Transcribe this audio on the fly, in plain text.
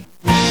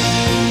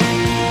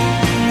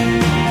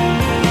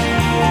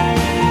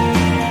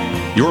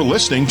You're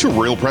listening to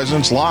Real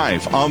Presence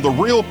Live on the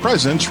Real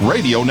Presence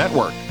Radio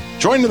Network.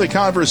 Join in the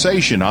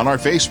conversation on our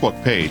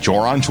Facebook page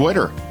or on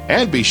Twitter.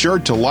 And be sure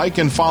to like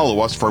and follow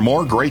us for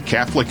more great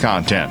Catholic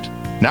content.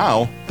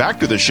 Now,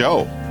 back to the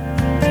show.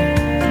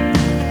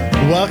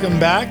 Welcome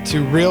back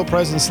to Real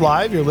Presence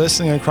Live. You're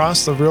listening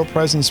across the Real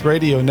Presence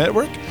Radio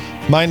Network.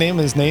 My name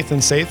is Nathan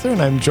Sather,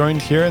 and I'm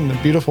joined here in the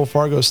beautiful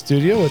Fargo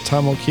studio with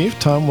Tom O'Keefe.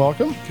 Tom,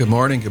 welcome. Good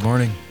morning. Good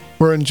morning.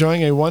 We're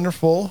enjoying a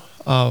wonderful,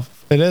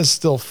 it is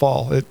still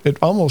fall. It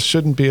almost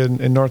shouldn't be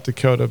in North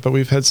Dakota, but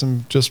we've had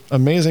some just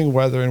amazing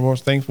weather, and we're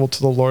thankful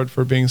to the Lord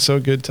for being so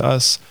good to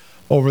us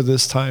over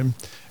this time.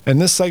 And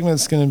this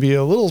segment is going to be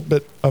a little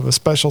bit of a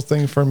special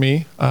thing for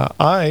me.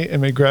 I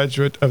am a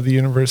graduate of the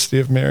University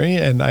of Mary,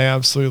 and I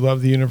absolutely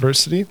love the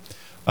university.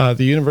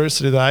 The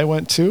university that I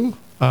went to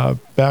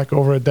back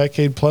over a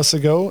decade plus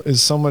ago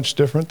is so much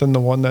different than the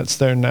one that's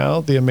there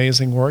now. The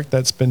amazing work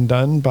that's been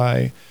done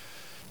by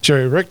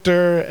Jerry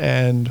Richter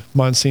and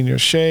Monsignor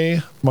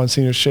Shea.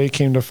 Monsignor Shea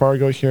came to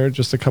Fargo here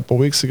just a couple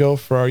weeks ago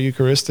for our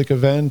Eucharistic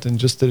event and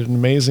just did an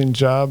amazing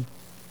job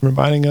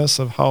reminding us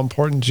of how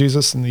important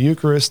Jesus and the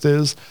Eucharist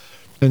is.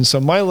 And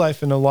so my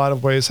life in a lot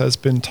of ways has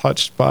been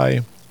touched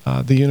by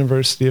the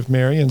University of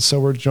Mary. And so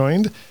we're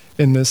joined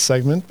in this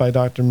segment by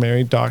Dr.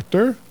 Mary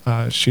Doctor.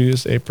 She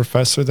is a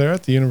professor there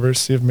at the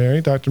University of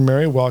Mary. Dr.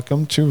 Mary,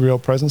 welcome to Real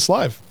Presence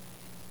Live.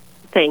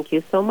 Thank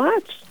you so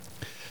much.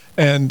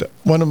 And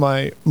one of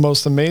my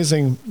most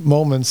amazing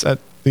moments at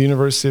the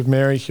University of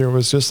Mary here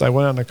was just I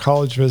went on a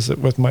college visit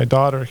with my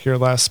daughter here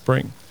last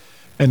spring.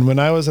 And when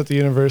I was at the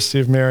University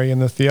of Mary in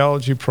the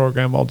theology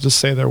program, I'll just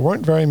say there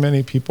weren't very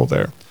many people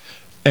there.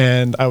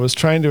 And I was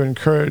trying to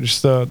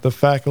encourage the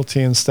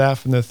faculty and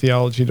staff in the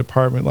theology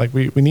department, like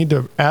we need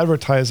to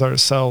advertise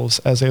ourselves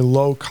as a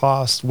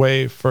low-cost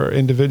way for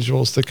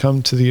individuals to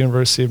come to the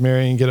University of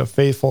Mary and get a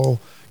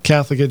faithful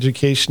Catholic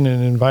education in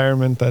an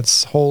environment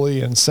that's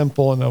holy and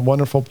simple and a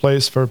wonderful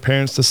place for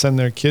parents to send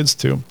their kids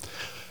to.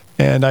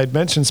 And I'd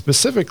mentioned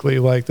specifically,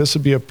 like, this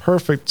would be a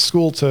perfect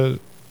school to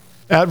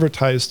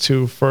advertise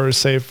to for,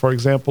 say, for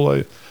example,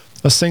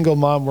 a single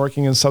mom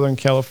working in Southern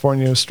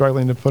California who's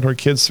struggling to put her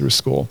kids through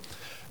school.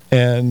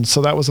 And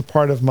so that was a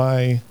part of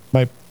my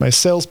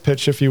sales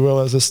pitch, if you will,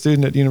 as a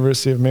student at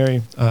University of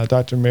Mary,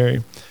 Dr.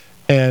 Mary.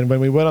 And when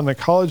we went on the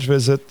college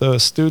visit, the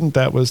student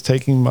that was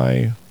taking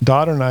my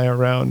daughter and I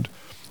around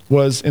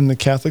was in the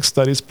Catholic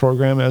Studies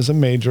program as a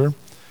major,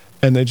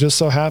 and they just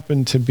so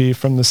happened to be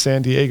from the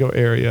San Diego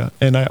area.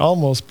 And I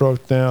almost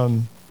broke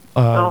down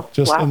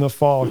in the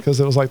fall, because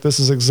it was like, this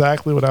is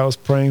exactly what I was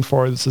praying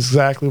for. This is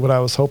exactly what I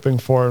was hoping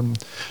for.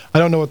 And I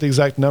don't know what the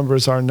exact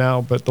numbers are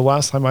now, but the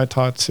last time I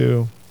talked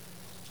to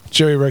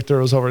Jerry Richter,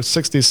 was over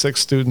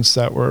 66 students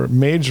that were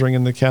majoring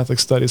in the Catholic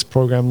Studies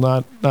program,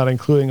 not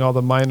including all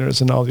the minors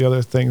and all the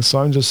other things. So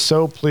I'm just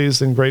so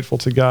pleased and grateful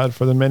to God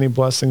for the many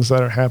blessings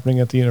that are happening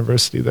at the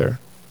university there.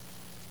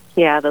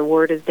 Yeah, the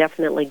word is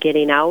definitely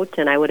getting out,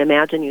 and I would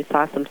imagine you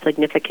saw some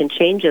significant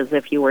changes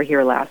if you were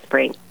here last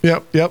spring.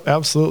 Yep,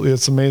 absolutely.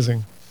 It's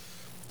amazing.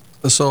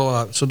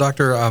 So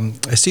Doctor,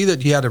 I see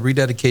that you had a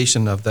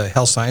rededication of the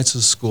Health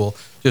Sciences School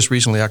just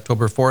recently,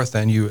 October 4th,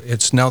 and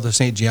it's now the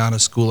St. Gianna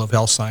School of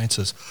Health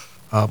Sciences.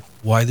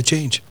 Why the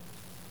change?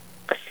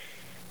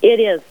 It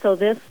is. So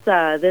this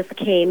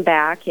came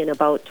back in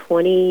about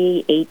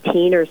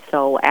 2018 or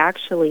so.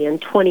 Actually, in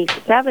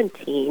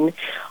 2017,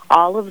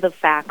 all of the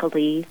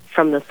faculty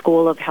from the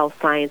School of Health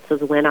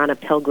Sciences went on a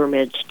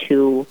pilgrimage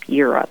to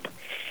Europe.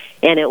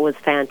 And it was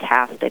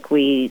fantastic.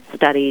 We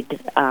studied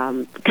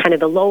kind of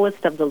the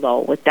lowest of the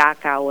low with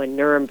Dachau and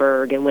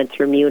Nuremberg and went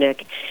through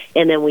Munich,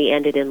 and then we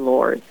ended in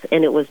Lourdes.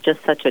 And it was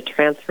just such a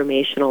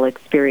transformational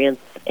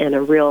experience and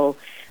a real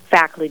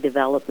faculty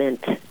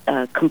development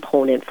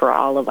component for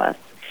all of us.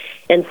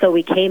 And so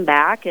we came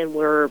back, and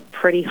we're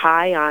pretty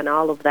high on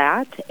all of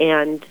that.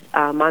 And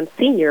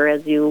Monsignor,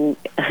 as you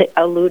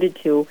alluded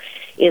to,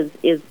 is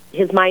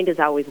his mind is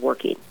always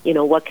working. You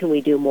know, what can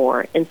we do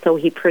more? And so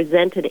he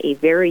presented a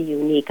very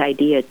unique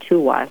idea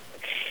to us,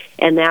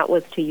 and that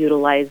was to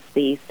utilize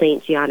the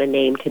St. Gianna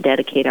name to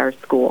dedicate our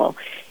school.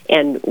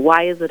 And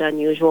why is it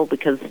unusual?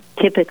 Because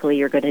typically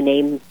you're going to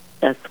name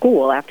a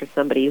school after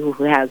somebody who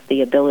has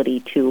the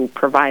ability to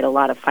provide a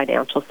lot of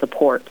financial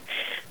support.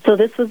 So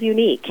this was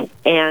unique.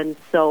 And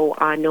so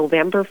on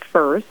November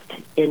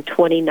 1st in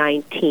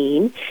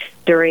 2019,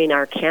 during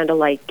our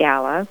candlelight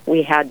gala,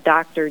 we had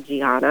Dr.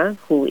 Gianna,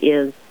 who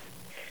is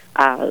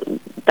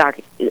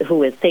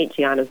St.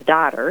 Gianna's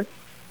daughter.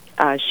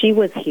 She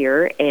was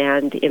here,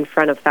 and in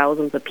front of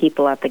thousands of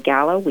people at the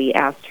gala, we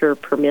asked her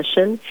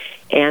permission,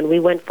 and we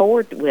went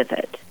forward with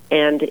it.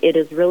 And it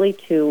is really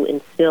to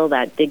instill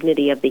that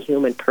dignity of the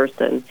human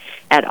person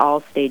at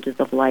all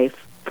stages of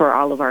life for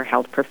all of our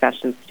health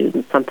profession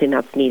students, something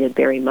that's needed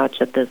very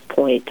much at this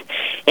point,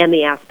 and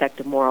the aspect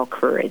of moral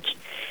courage.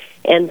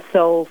 And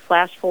so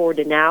flash forward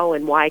to now,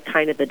 and why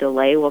kind of the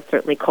delay? Well,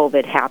 certainly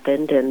COVID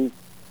happened, and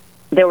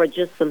there were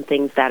just some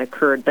things that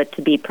occurred. But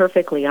to be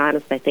perfectly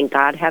honest, I think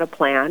God had a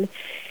plan.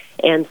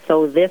 And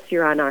so this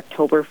year on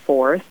October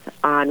 4th,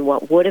 on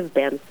what would have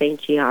been St.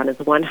 Gianna's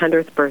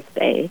 100th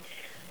birthday,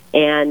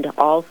 And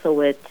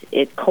also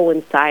it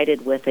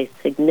coincided with a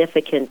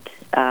significant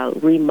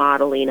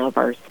remodeling of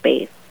our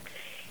space.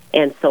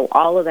 And so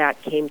all of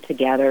that came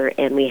together,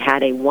 and we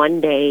had a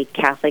one-day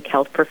Catholic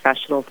Health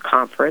Professionals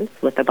Conference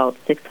with about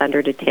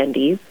 600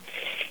 attendees.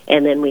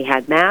 And then we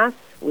had Mass,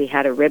 we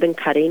had a ribbon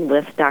cutting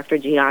with Dr.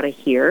 Gianna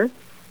here,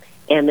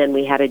 and then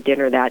we had a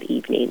dinner that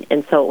evening.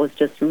 And so it was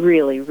just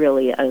really,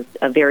 really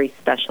a very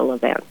special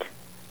event.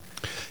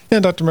 Yeah,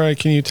 Dr. Murray,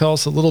 can you tell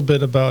us a little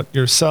bit about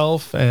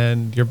yourself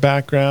and your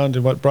background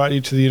and what brought you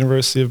to the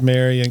University of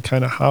Mary, and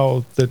kind of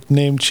how the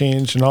name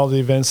change and all the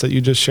events that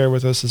you just shared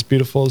with us, as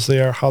beautiful as they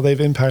are, how they've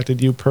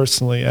impacted you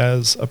personally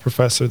as a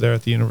professor there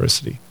at the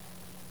university?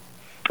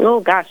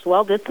 Oh, gosh.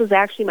 Well, this is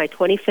actually my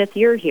 25th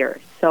year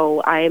here.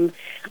 So I'm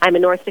a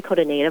North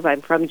Dakota native. I'm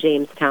from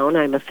Jamestown.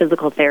 I'm a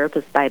physical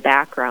therapist by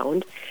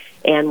background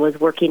and was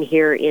working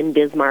here in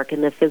Bismarck,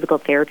 and the physical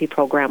therapy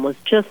program was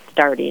just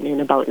starting in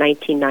about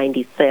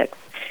 1996.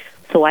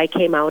 So I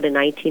came out in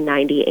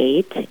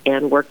 1998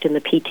 and worked in the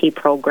PT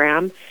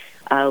program,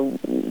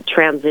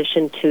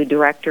 transitioned to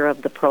director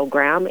of the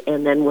program,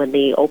 and then when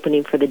the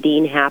opening for the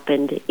dean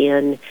happened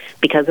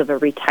because of a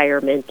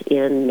retirement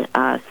in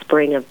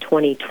spring of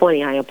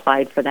 2020, I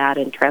applied for that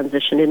and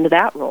transitioned into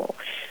that role.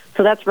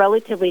 So that's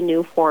relatively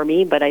new for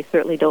me, but I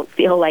certainly don't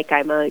feel like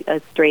I'm a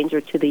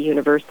stranger to the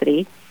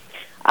university.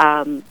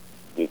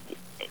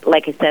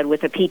 Like I said,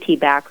 with a PT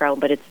background,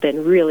 but it's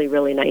been really,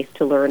 really nice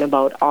to learn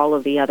about all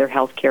of the other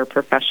healthcare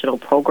professional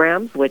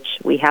programs, which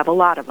we have a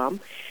lot of them.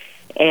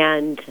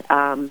 And,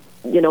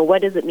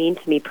 what does it mean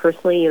to me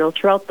personally?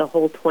 Throughout the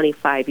whole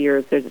 25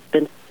 years, there's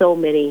been so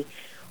many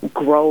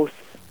growth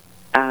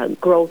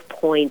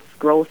points,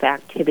 growth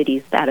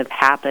activities that have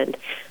happened.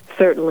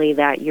 Certainly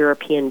that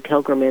European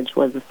pilgrimage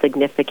was a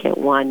significant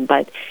one,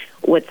 but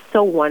what's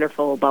so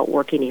wonderful about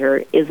working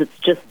here is it's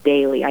just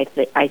daily. I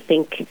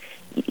think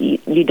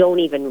you don't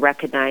even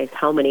recognize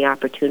how many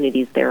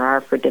opportunities there are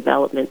for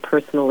development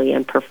personally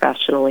and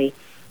professionally,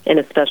 and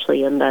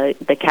especially in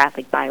the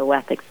Catholic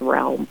bioethics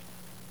realm.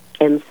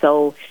 And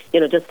so,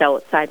 just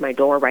outside my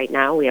door right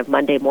now, we have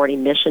Monday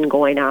morning mission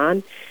going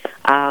on.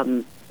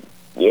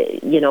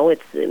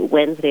 It's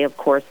Wednesday, of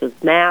course, is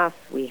Mass.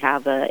 We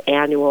have an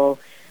annual,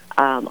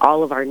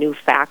 all of our new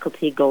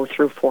faculty go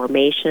through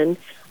formation.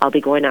 I'll be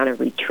going on a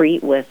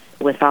retreat with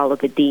all of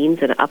the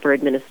deans and upper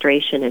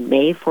administration in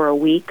May for a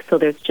week. So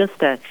there's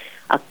just a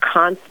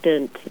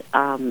constant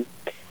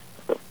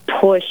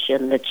push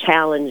and the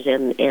challenge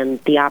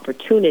and the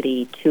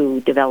opportunity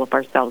to develop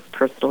ourselves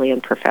personally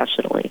and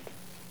professionally.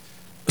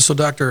 So,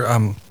 Doctor,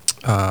 I'm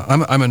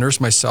a nurse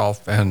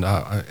myself, and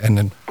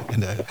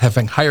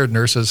having hired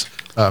nurses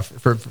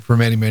for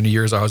many, many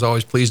years, I was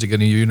always pleased to get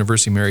a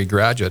University of Mary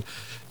graduate,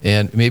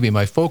 and maybe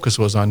my focus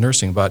was on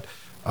nursing, but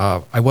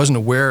I wasn't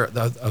aware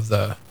of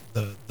the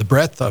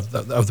breadth of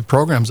the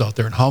programs out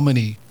there and how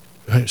many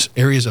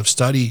areas of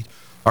study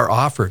are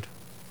offered.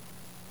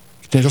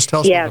 Can you just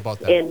tell us a little about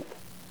that? Yes,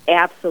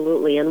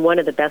 absolutely. And one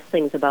of the best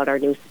things about our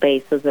new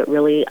space is it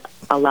really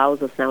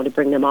allows us now to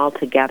bring them all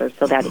together,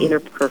 so that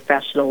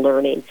interprofessional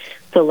learning,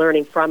 so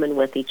learning from and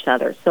with each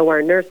other. So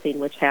our nursing,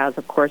 which has,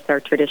 of course, our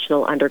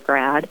traditional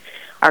undergrad,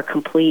 our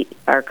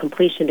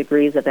completion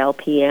degrees of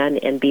LPN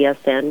and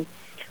BSN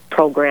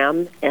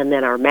program, and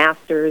then our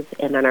master's,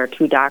 and then our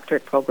 2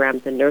 doctorate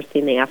programs in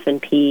nursing, the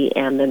FNP,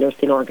 and the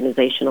nursing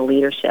organizational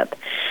leadership.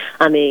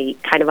 On the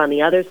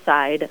other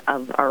side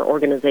of our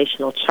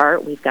organizational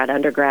chart, we've got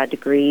undergrad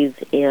degrees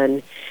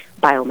in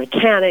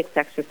biomechanics,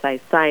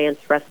 exercise science,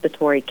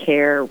 respiratory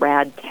care,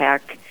 rad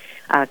tech,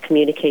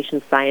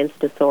 communication science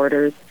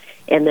disorders,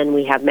 and then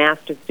we have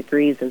master's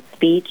degrees in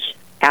speech,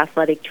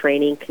 athletic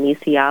training,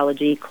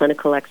 kinesiology,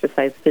 clinical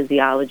exercise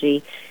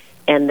physiology,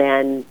 and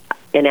then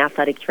in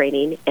athletic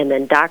training, and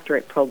then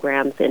doctorate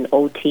programs in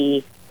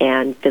OT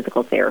and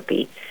physical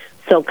therapy.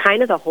 So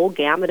kind of the whole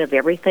gamut of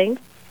everything.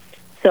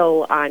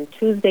 So on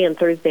Tuesday and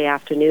Thursday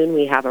afternoon,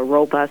 we have a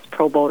robust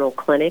pro bono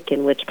clinic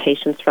in which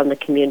patients from the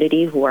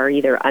community who are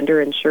either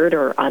underinsured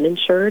or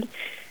uninsured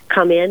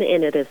come in,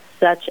 and it is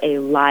such a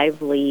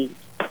lively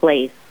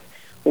place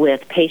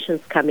with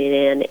patients coming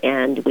in,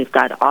 and we've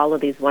got all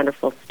of these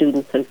wonderful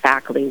students and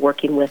faculty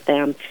working with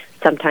them.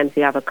 Sometimes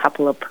we have a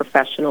couple of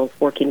professionals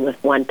working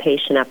with one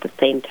patient at the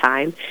same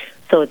time.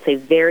 So it's a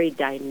very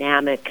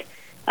dynamic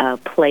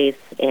place,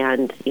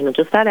 and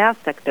just that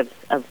aspect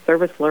of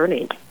service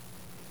learning.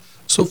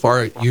 So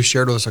far, you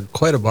shared with us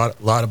quite a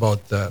lot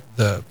about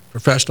the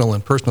professional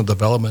and personal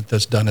development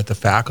that's done at the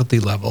faculty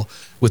level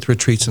with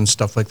retreats and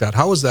stuff like that.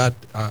 How is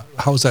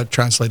that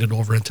translated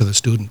over into the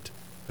student,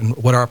 and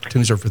what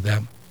opportunities are for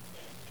them?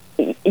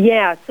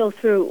 Yeah, so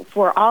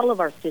for all of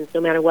our students,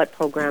 no matter what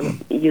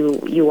program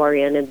you are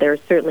in, and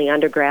there's certainly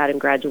undergrad and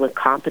graduate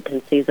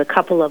competencies, a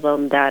couple of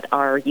them that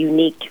are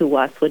unique to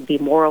us would be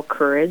moral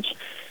courage,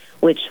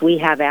 which we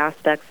have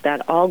aspects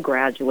that all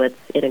graduates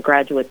in a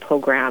graduate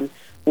program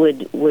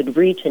would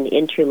reach an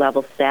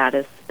entry-level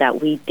status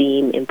that we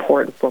deem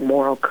important for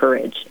moral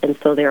courage. And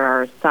so there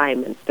are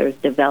assignments, there's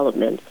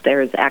developments,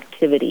 there's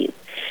activities.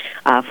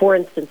 For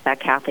instance, that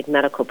Catholic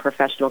Medical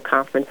Professional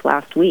Conference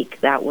last week,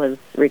 that was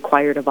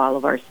required of all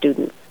of our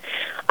students.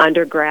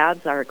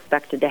 Undergrads are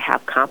expected to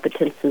have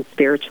competence in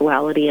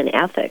spirituality and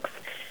ethics.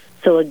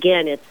 So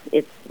again,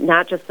 it's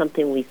not just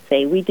something we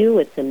say we do,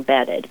 it's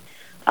embedded.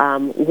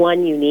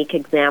 One unique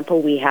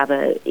example, we have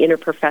an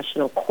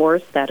interprofessional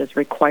course that is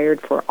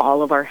required for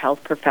all of our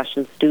health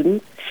profession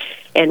students.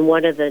 And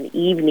one of the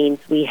evenings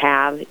we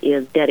have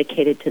is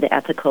dedicated to the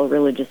ethical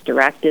religious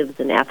directives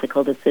and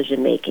ethical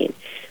decision making.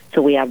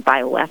 So we have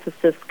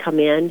bioethicists come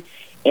in,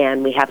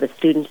 and we have the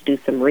students do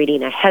some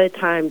reading ahead of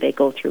time. They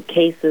go through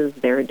cases,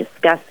 they're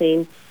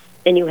discussing,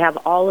 and you have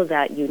all of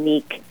that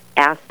unique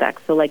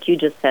aspect. So like you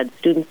just said,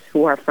 students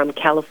who are from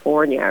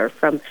California or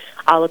from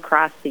all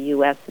across the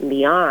U.S. and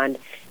beyond,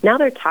 now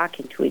they're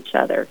talking to each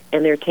other,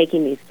 and they're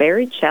taking these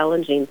very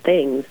challenging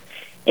things,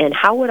 and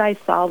how would I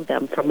solve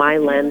them from my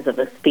lens of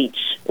a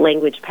speech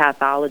language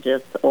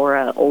pathologist or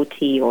a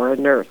OT or a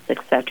nurse,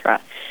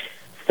 etc.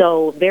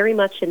 So very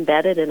much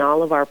embedded in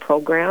all of our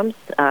programs,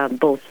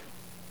 both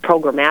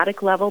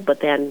programmatic level, but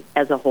then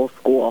as a whole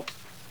school.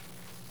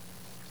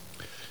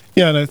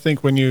 Yeah, and I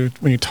think when you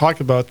talk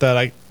about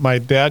that, my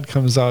dad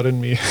comes out in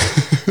me,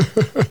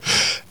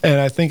 and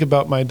I think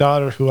about my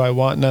daughter, who I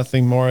want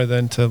nothing more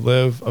than to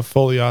live a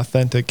fully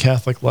authentic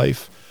Catholic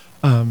life,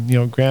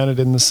 granted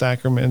in the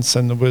sacraments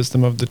and the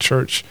wisdom of the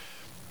Church.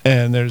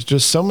 And there's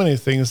just so many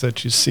things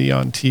that you see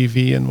on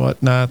TV and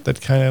whatnot that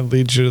kind of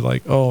leads you to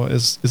like, oh,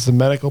 is the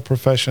medical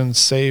profession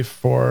safe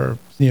for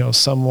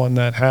someone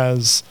that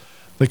has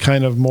the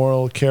kind of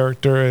moral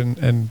character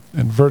and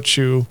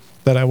virtue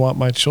that I want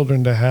my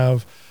children to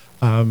have?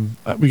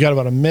 We got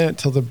about a minute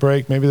till the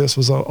break. Maybe this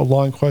was a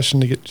long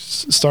question to get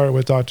started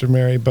with, Dr.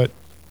 Mary, but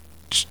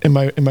am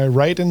I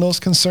right in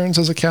those concerns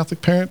as a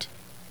Catholic parent?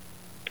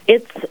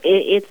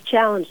 It's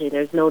challenging.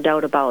 There's no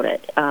doubt about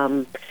it.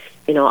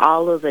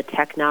 All of the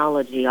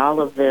technology,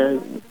 all of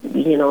the,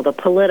 the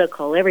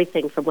political,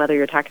 everything from whether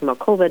you're talking about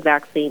COVID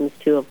vaccines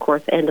to, of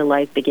course, end of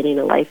life, beginning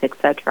of life,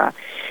 etc.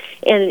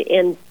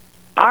 And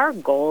our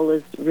goal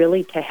is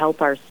really to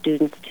help our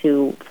students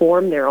to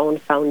form their own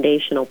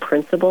foundational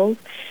principles,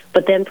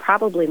 but then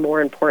probably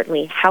more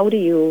importantly, how do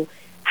you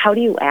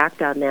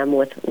act on them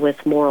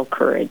with moral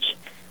courage?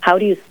 How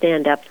do you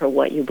stand up for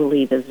what you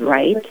believe is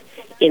right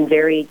in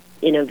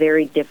a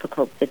very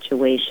difficult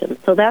situation?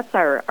 So that's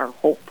our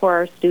hope for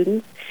our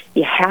students.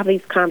 You have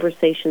these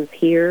conversations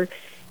here,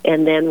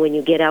 and then when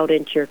you get out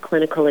into your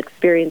clinical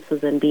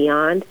experiences and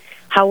beyond,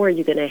 how are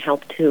you going to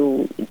help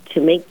to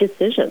make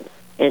decisions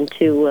and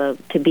to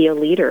be a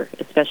leader,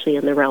 especially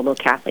in the realm of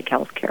Catholic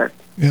healthcare?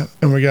 Yeah,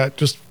 and we got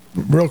just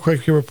real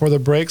quick here before the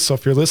break. So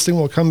if you're listening,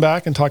 we'll come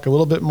back and talk a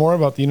little bit more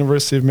about the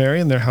University of Mary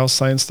and their Health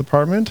Science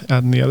Department. And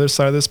on the other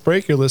side of this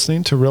break, you're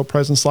listening to Real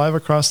Presence Live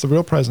across the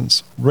Real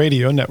Presence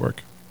Radio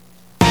Network.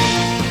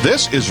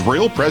 This is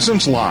Real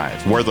Presence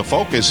Live, where the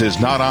focus is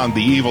not on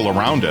the evil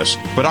around us,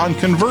 but on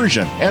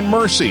conversion and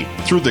mercy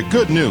through the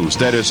good news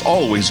that is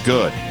always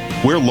good.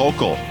 We're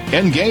local,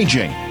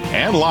 engaging,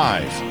 and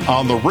live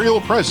on the Real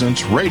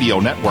Presence Radio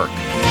Network.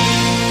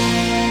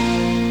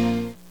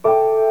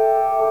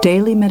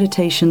 Daily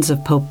Meditations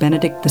of Pope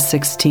Benedict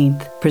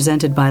XVI,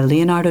 presented by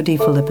Leonardo D.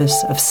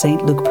 Philippus of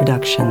St. Luke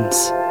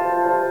Productions.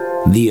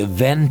 The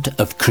event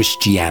of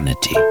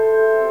Christianity.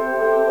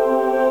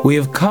 We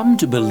have come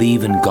to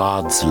believe in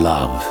God's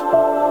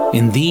love.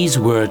 In these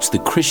words, the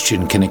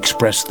Christian can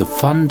express the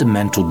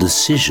fundamental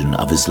decision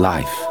of his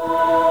life.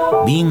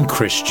 Being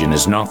Christian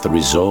is not the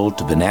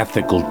result of an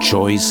ethical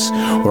choice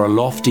or a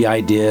lofty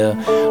idea,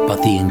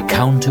 but the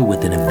encounter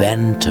with an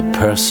event, a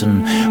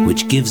person,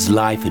 which gives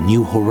life a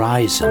new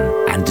horizon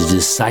and a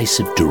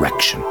decisive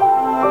direction.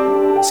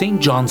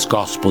 St. John's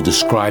Gospel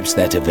describes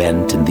that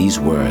event in these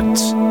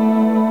words: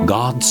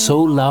 God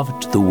so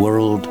loved the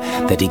world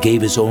that he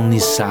gave his only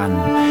Son,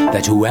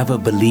 that whoever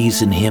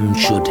believes in him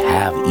should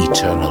have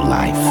eternal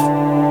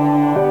life.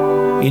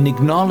 In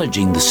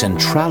acknowledging the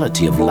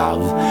centrality of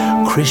love,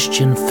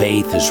 Christian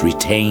faith has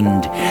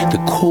retained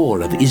the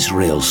core of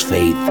Israel's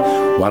faith,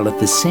 while at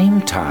the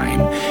same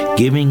time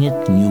giving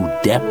it new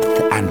depth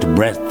and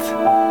breadth.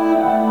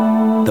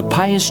 The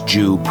pious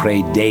Jew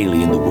prayed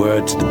daily in the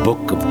words of the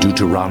book of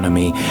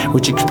Deuteronomy,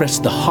 which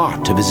expressed the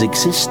heart of his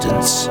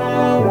existence.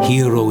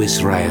 Hear, O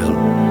Israel,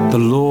 the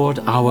Lord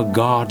our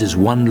God is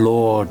one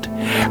Lord,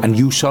 and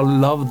you shall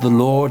love the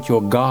Lord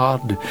your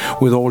God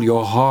with all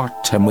your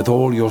heart and with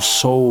all your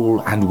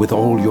soul and with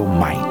all your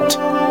might.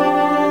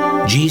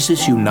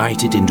 Jesus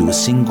united into a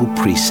single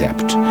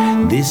precept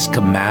this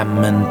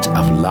commandment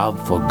of love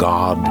for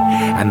God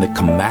and the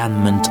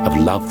commandment of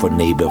love for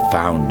neighbor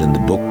found in the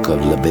book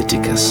of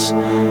Leviticus.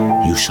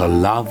 You shall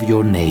love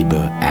your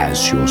neighbor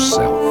as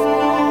yourself.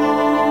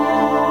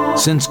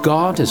 Since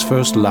God has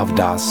first loved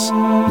us,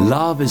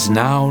 love is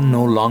now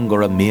no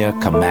longer a mere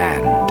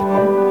command.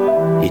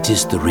 It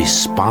is the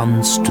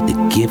response to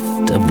the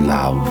gift of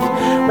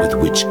love with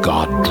which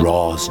God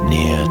draws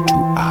near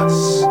to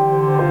us.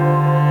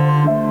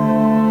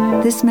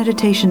 This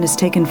meditation is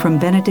taken from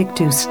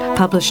Benedictus,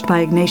 published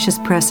by Ignatius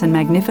Press and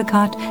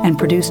Magnificat, and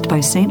produced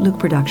by St. Luke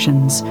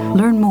Productions.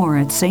 Learn more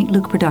at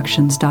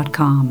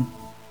stlukeproductions.com.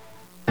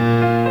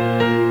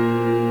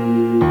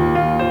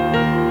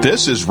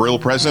 This is Real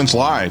Presence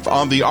Live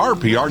on the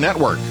RPR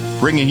Network,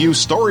 bringing you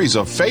stories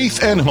of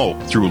faith and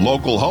hope through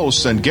local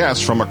hosts and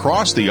guests from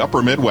across the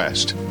upper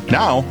Midwest.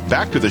 Now,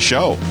 back to the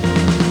show.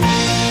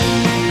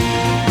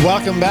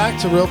 Welcome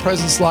back to Real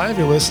Presence Live.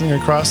 You're listening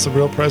across the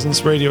Real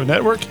Presence Radio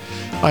Network.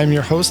 I'm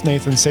your host,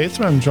 Nathan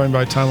Sather. I'm joined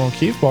by Tom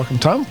O'Keefe. Welcome,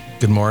 Tom.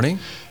 Good morning.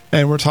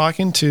 And we're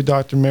talking to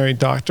Dr. Mary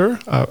Doctor,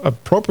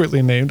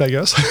 appropriately named, I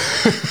guess.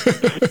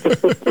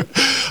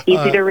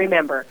 Easy to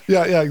remember.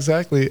 Yeah,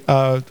 exactly.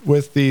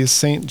 With the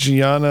St.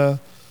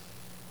 Gianna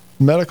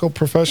Medical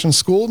Profession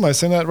School. Am I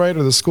saying that right?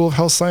 Or the School of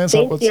Health Science?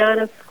 St.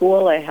 Gianna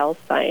School of Health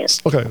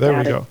Science. Okay, there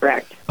we go. That is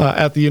correct.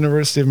 At the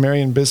University of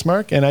Mary in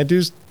Bismarck. And I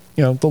do,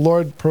 the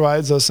Lord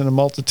provides us in a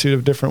multitude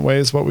of different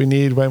ways what we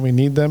need when we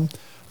need them.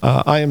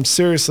 I am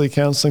seriously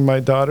counseling my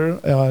daughter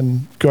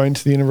on going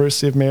to the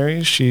University of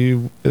Mary.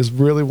 She is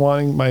really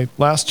wanting my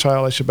last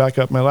child. I should back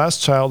up. My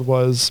last child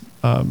was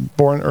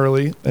born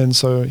early, and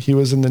so he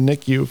was in the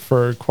NICU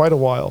for quite a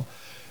while.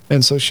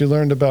 And so she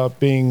learned about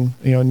being,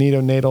 a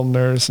neonatal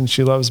nurse, and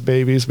she loves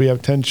babies. We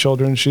have 10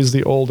 children. She's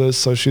the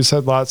oldest, so she's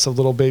had lots of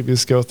little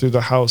babies go through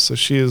the house. So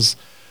she is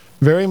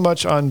very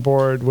much on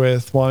board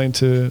with wanting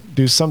to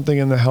do something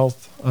in the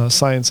health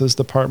sciences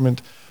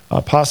department,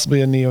 possibly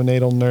a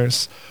neonatal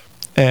nurse.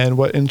 And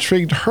what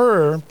intrigued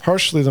her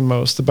partially the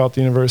most about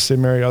the University of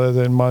Mary, other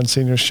than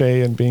Monsignor Shea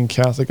and being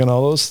Catholic and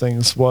all those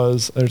things,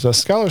 was there's a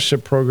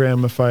scholarship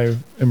program, if I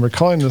am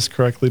recalling this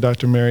correctly,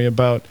 Dr. Mary,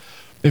 about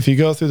if you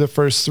go through the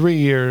first 3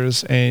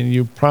 years and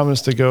you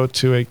promise to go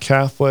to a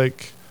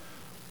Catholic,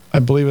 I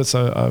believe it's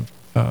a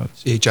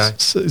CHI.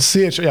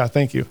 CHI, yeah,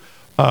 thank you,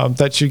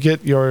 that you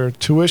get your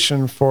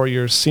tuition for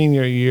your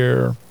senior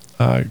year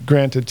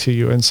granted to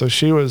you. And so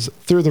she was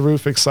through the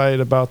roof excited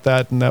about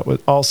that, and that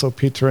would also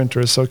pique her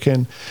interest. So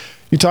can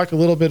you talk a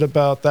little bit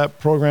about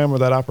that program, or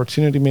that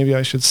opportunity, maybe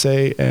I should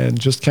say, and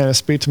just kind of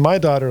speak to my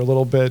daughter a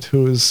little bit,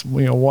 who is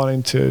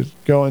wanting to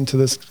go into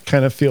this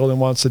kind of field and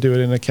wants to do it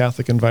in a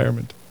Catholic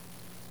environment?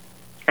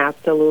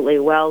 Absolutely.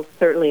 Well,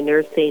 certainly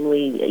nursing,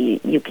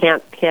 you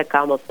can't pick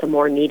almost a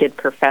more needed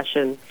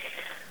profession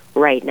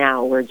right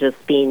now. We're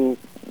just being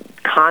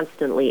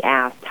constantly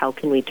asked, how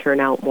can we turn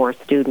out more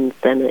students,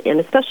 and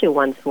especially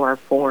ones who are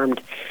formed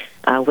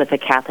with a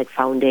Catholic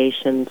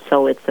foundation.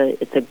 So it's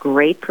a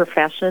great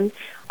profession.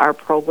 Our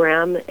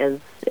program,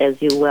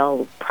 as you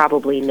will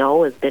probably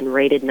know, has been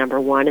rated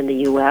number 1 in the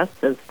U.S.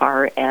 as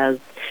far as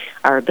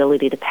our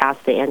ability to pass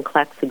the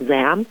NCLEX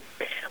exam.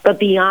 But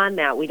beyond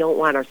that, we don't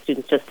want our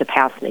students just to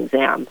pass an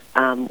exam.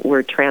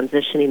 We're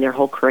transitioning their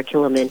whole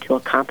curriculum into a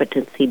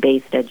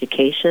competency-based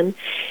education.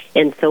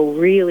 And so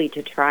really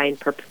to try and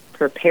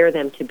prepare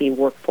them to be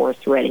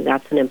workforce ready.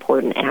 That's an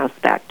important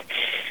aspect.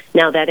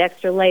 Now, that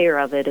extra layer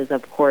of it is,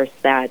 of course,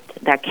 that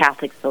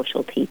Catholic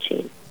social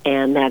teaching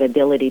and that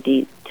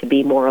ability to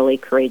be morally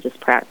courageous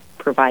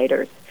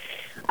providers.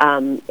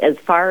 As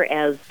far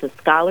as the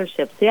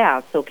scholarships,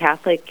 so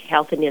Catholic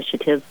Health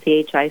Initiatives,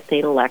 CHI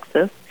St.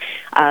 Alexis,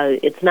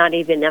 it's not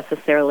even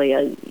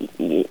necessarily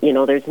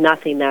there's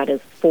nothing that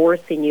is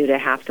forcing you to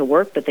have to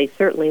work, but they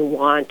certainly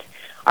want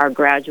our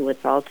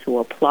graduates all to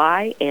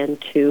apply and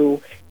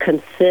to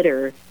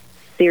consider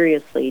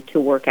seriously to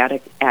work at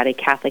a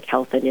Catholic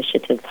Health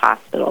Initiatives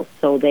hospital.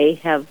 So they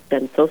have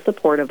been so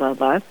supportive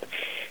of us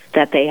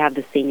that they have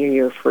the senior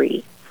year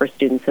free for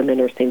students in the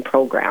nursing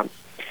program.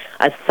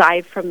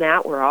 Aside from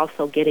that, we're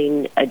also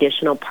getting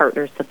additional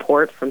partner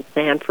support from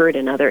Sanford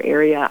and other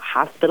area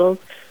hospitals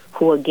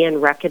who, again,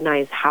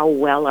 recognize how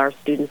well our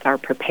students are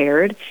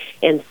prepared.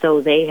 And so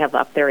they have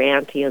upped their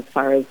ante as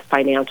far as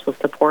financial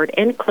support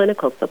and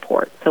clinical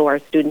support. So our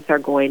students are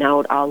going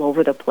out all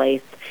over the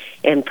place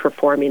and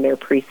performing their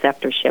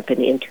preceptorship and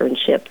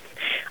internships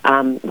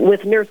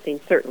with nursing,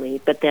 certainly,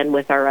 but then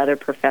with our other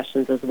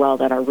professions as well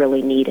that are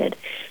really needed.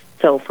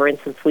 So, for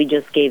instance, we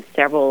just gave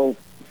several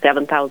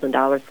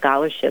 $7,000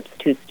 scholarships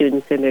to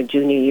students in their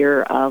junior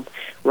year of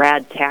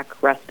rad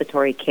tech,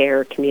 respiratory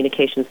care,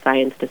 communication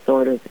science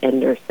disorders, and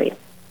nursing.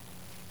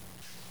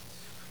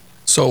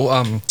 So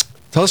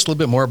tell us a little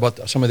bit more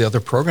about some of the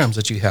other programs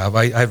that you have.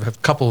 I have a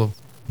couple of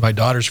my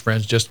daughter's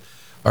friends just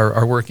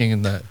are working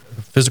in the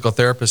physical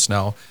therapists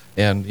now.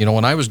 And,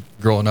 when I was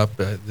growing up,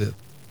 the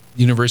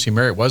University of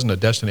Mary wasn't a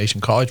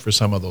destination college for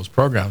some of those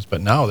programs,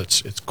 but now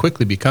it's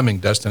quickly becoming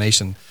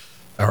destination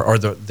or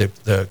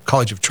the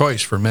college of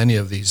choice for many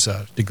of these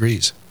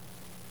degrees.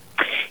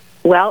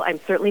 Well, I'm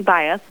certainly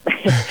biased,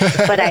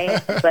 but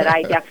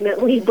I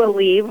definitely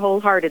believe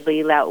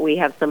wholeheartedly that we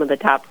have some of the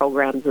top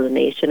programs in the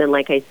nation. And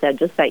like I said,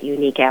 just that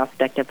unique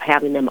aspect of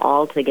having them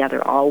all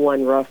together, all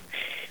one roof.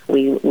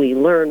 We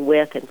learn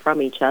with and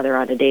from each other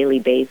on a daily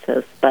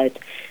basis. But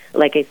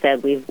like I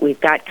said, we've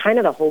got kind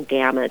of the whole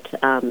gamut,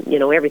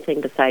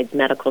 everything besides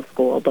medical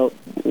school, but,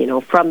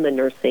 from the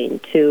nursing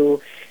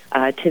to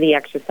the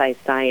exercise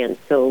science.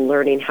 So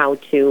learning how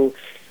to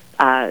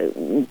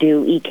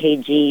do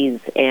EKGs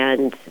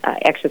and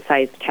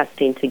exercise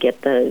testing to get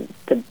the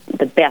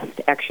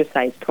best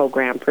exercise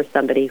program for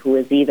somebody who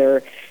is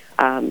either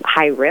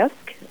high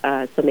risk,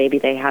 so maybe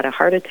they had a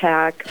heart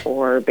attack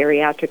or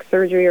bariatric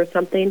surgery or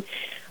something,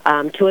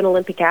 to an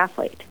Olympic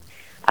athlete.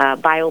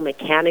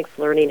 Biomechanics,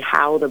 learning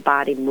how the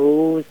body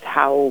moves,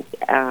 how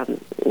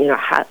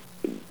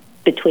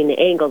between the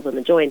angles and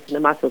the joints and the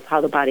muscles, how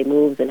the body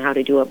moves and how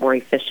to do it more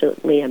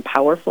efficiently and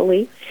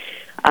powerfully.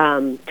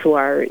 To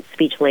our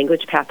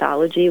speech-language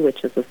pathology,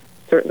 which is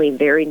certainly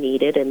very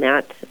needed, and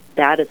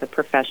that is a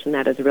profession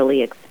that has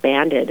really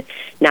expanded.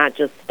 Not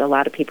just a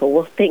lot of people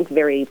will think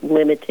very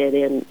limited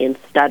in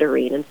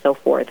stuttering and so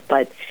forth,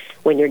 but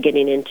when you're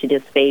getting into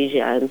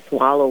dysphagia and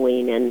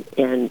swallowing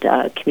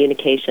and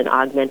communication,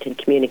 augmented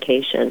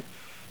communication.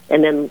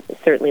 And then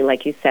certainly,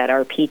 like you said,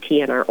 our PT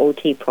and our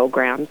OT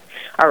programs.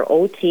 Our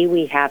OT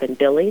we have in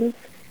Billings,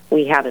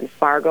 we have in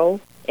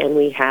Fargo, and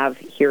we have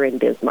here in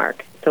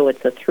Bismarck. So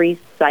it's a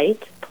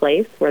 3-site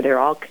place where they're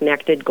all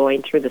connected,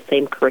 going through the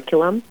same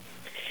curriculum,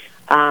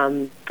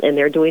 and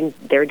they're doing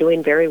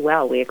very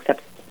well. We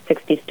accept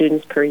 60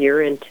 students per year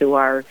into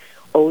our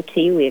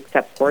OT. We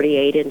accept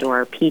 48 into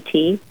our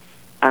PT.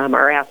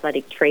 Our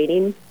athletic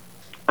training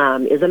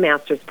is a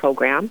master's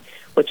program,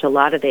 which a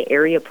lot of the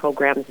area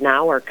programs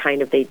now are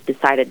they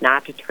decided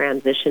not to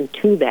transition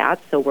to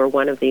that. So we're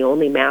one of the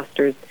only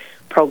master's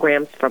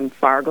programs from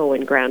Fargo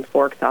and Grand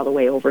Forks all the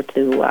way over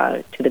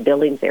to the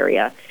Billings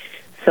area.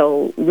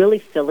 So really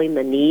filling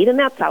the need, and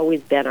that's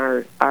always been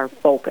our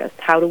focus.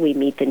 How do we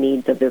meet the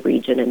needs of the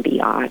region and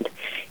beyond?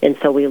 And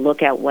so we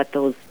look at what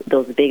those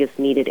biggest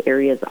needed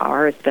areas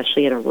are,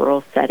 especially in a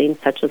rural setting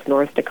such as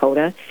North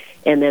Dakota,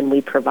 and then we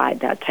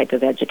provide that type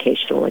of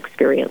educational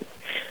experience.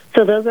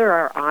 So those are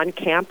our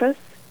on-campus,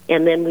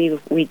 and then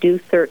we do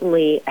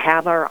certainly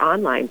have our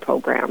online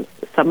programs,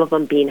 some of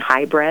them being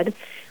hybrid,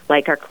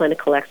 like our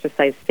clinical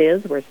exercise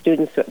phys, where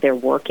students, they're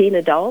working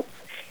adults,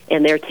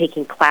 and they're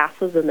taking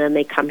classes, and then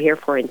they come here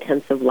for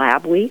intensive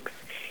lab weeks,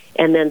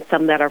 and then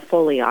some that are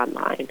fully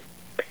online.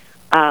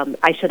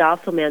 I should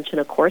also mention,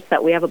 of course,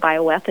 that we have a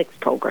bioethics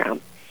program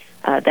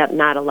that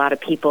not a lot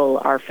of people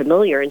are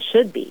familiar and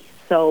should be.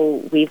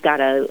 So we've got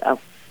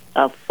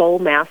a full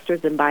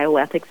master's in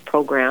bioethics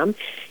program.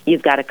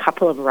 You've got a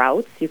couple of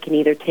routes. You can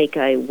either take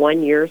a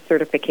 1-year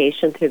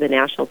certification through the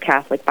National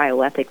Catholic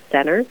Bioethics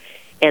Center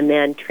and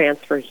then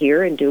transfer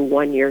here and do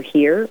 1 year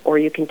here, or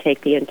you can take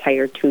the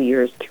entire 2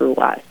 years through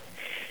us.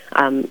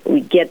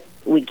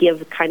 We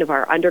give kind of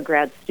our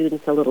undergrad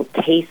students a little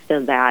taste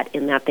of that,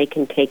 in that they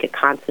can take a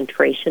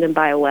concentration in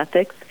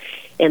bioethics,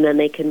 and then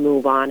they can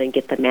move on and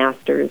get the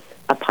master's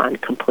upon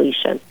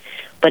completion.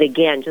 But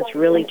again, just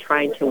really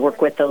trying to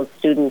work with those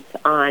students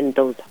on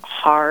those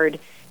hard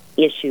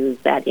issues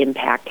that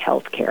impact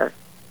healthcare.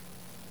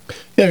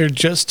 Yeah, you're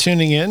just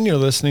tuning in. You're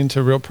listening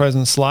to Real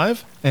Presence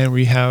Live, and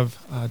we have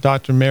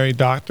Dr. Mary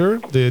Doctor,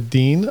 the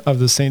Dean of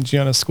the St.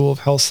 Gianna School of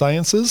Health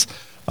Sciences,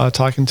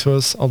 talking to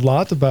us a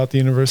lot about the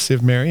University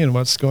of Mary and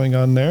what's going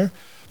on there.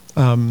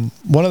 One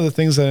of the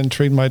things that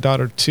intrigued my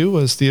daughter, too,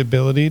 was the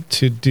ability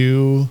to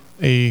do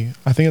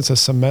I think it's a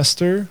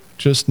semester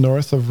just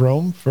north of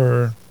Rome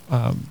for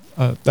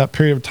that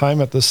period of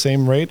time at the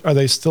same rate. Are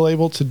they still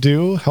able to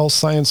do health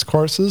science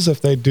courses if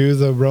they do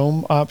the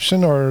Rome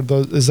option, or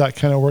is that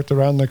kind of worked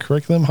around the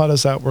curriculum? How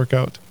does that work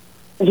out?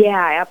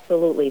 Yeah,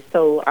 absolutely.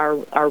 So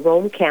our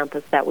Rome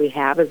campus that we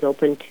have is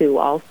open to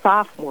all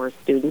sophomore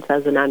students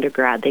as an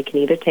undergrad. They can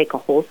either take a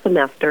whole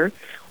semester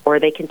or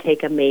they can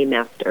take a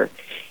Maymester.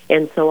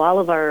 And so all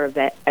of our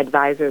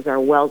advisors are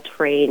well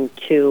trained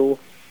to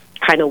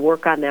kind of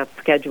work on that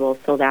schedule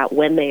so that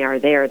when they are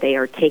there, they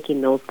are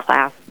taking those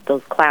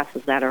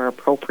classes that are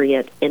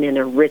appropriate and in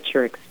a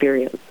richer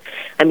experience.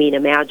 I mean,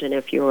 imagine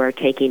if you are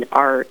taking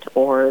art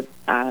or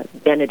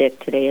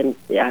Benedict today and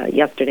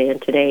yesterday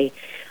and today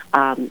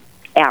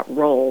at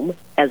Rome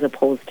as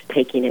opposed to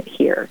taking it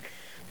here.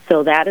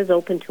 So that is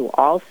open to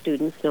all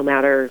students, no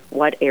matter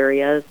what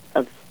areas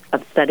of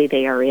study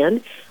they are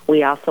in.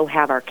 We also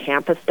have our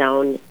campus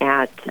down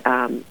at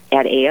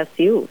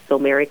ASU, so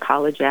Mary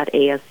College at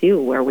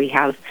ASU, where we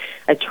have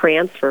a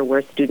transfer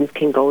where students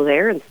can go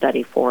there and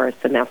study for a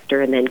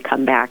semester and then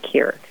come back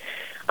here.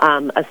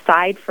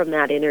 Aside from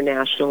that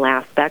international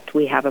aspect,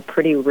 we have a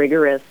pretty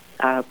rigorous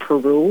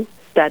Peru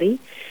study.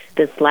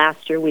 This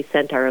last year, we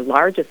sent our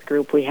largest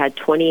group. We had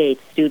 28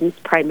 students,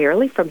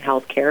 primarily from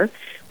healthcare,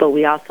 but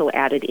we also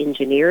added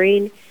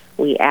engineering.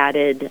 We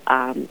added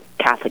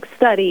Catholic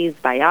studies,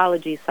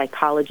 biology,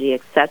 psychology,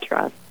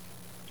 etc.,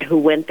 who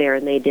went there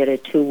and they did a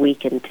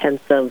 2-week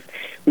intensive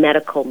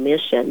medical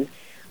mission.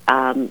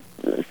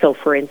 So,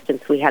 for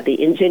instance, we had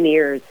the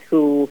engineers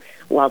who,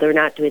 while they're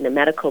not doing the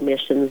medical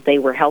missions, they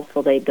were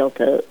helpful. They built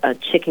a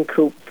chicken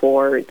coop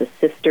for the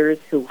sisters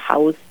who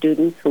house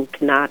students who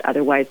cannot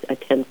otherwise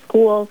attend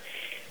school.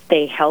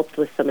 They helped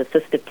with some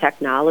assistive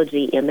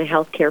technology in the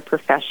healthcare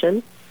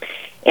profession.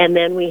 And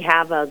then we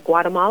have a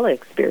Guatemala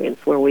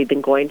experience where we've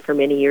been going for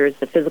many years.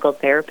 The physical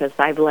therapists,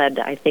 I've led,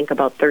 I think,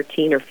 about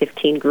 13 or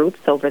 15 groups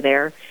over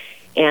there.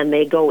 and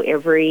they go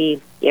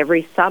every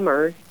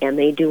summer, and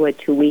they do a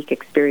 2-week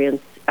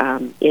experience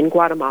in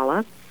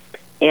Guatemala.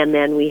 And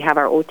then we have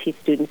our OT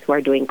students who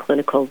are doing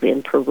clinicals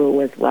in Peru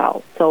as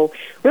well. So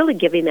really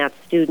giving that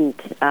student,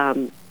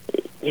 I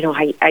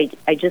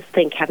just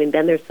think, having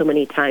been there so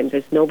many times,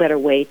 there's no better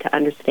way to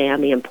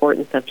understand the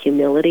importance of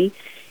humility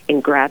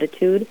and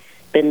gratitude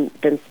than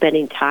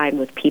spending time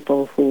with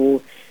people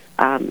who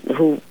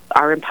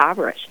are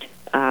impoverished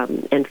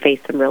and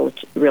face some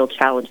real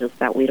challenges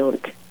that we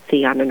don't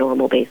see on a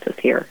normal basis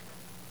here.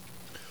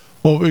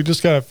 Well, we've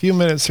just got a few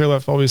minutes here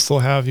left while we still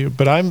have you,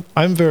 but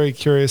I'm very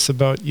curious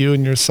about you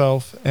and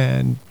yourself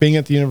and being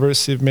at the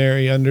University of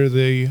Mary under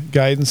the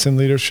guidance and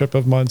leadership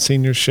of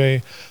Monsignor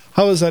Shea.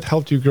 How has that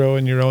helped you grow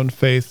in your own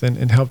faith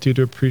and helped you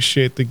to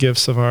appreciate the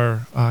gifts of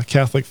our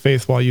Catholic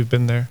faith while you've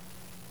been there?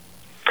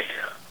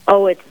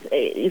 Oh,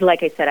 it's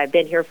like I said, I've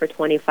been here for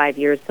 25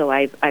 years, so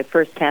I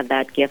first had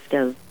that gift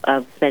of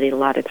spending a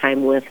lot of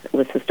time with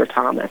Sister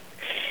Thomas.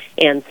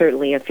 And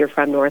certainly if you're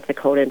from North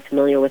Dakota and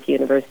familiar with the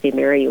University of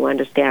Mary, you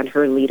understand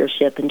her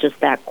leadership and just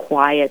that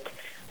quiet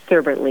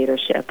servant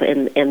leadership.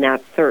 And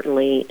that's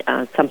certainly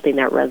something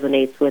that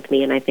resonates with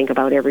me and I think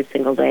about every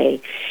single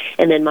day.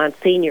 And then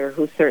Monsignor,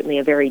 who's certainly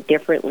a very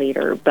different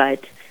leader,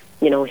 but,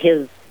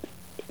 his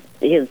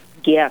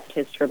gift,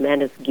 his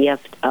tremendous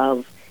gift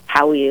of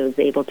how he was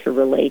able to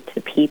relate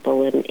to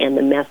people and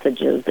the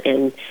messages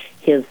and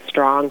his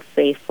strong,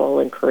 faithful,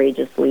 and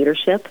courageous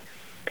leadership.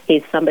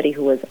 He's somebody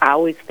who was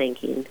always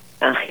thinking.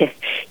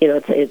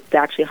 It's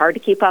actually hard to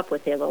keep up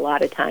with him a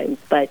lot of times,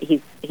 but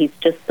he's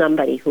just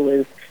somebody who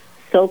is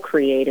so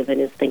creative in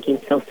his thinking,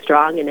 so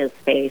strong in his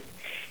faith,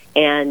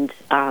 and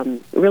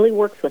really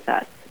works with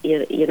us.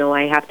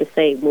 I have to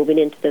say, moving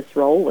into this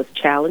role was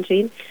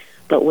challenging,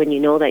 but when you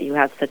know that you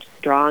have such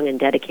strong and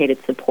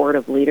dedicated support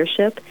of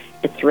leadership,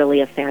 it's really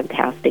a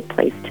fantastic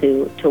place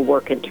to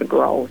work and to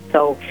grow.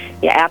 So,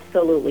 yeah,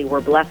 absolutely. We're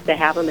blessed to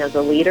have him as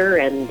a leader,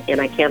 and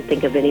I can't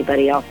think of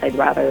anybody else I'd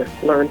rather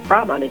learn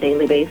from on a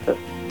daily basis.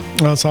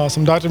 That's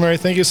awesome. Dr. Mary,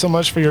 thank you so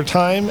much for your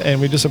time, and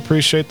we just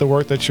appreciate the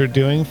work that you're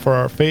doing for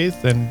our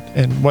faith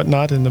and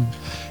whatnot in the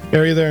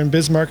area there in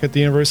Bismarck at the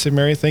University of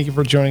Mary. Thank you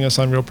for joining us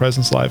on Real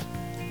Presence Live.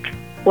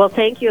 Well,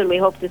 thank you, and we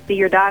hope to see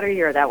your daughter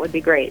here. That would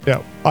be great.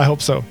 Yeah, I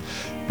hope so.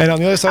 And on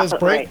the other side of this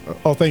break,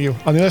 thank you.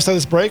 On the other side of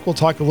this break, we'll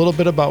talk a little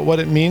bit about what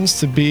it means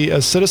to be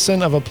a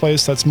citizen of a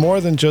place that's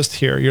more than just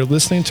here. You're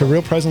listening to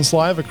Real Presence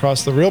Live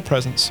across the Real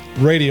Presence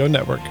Radio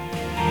Network.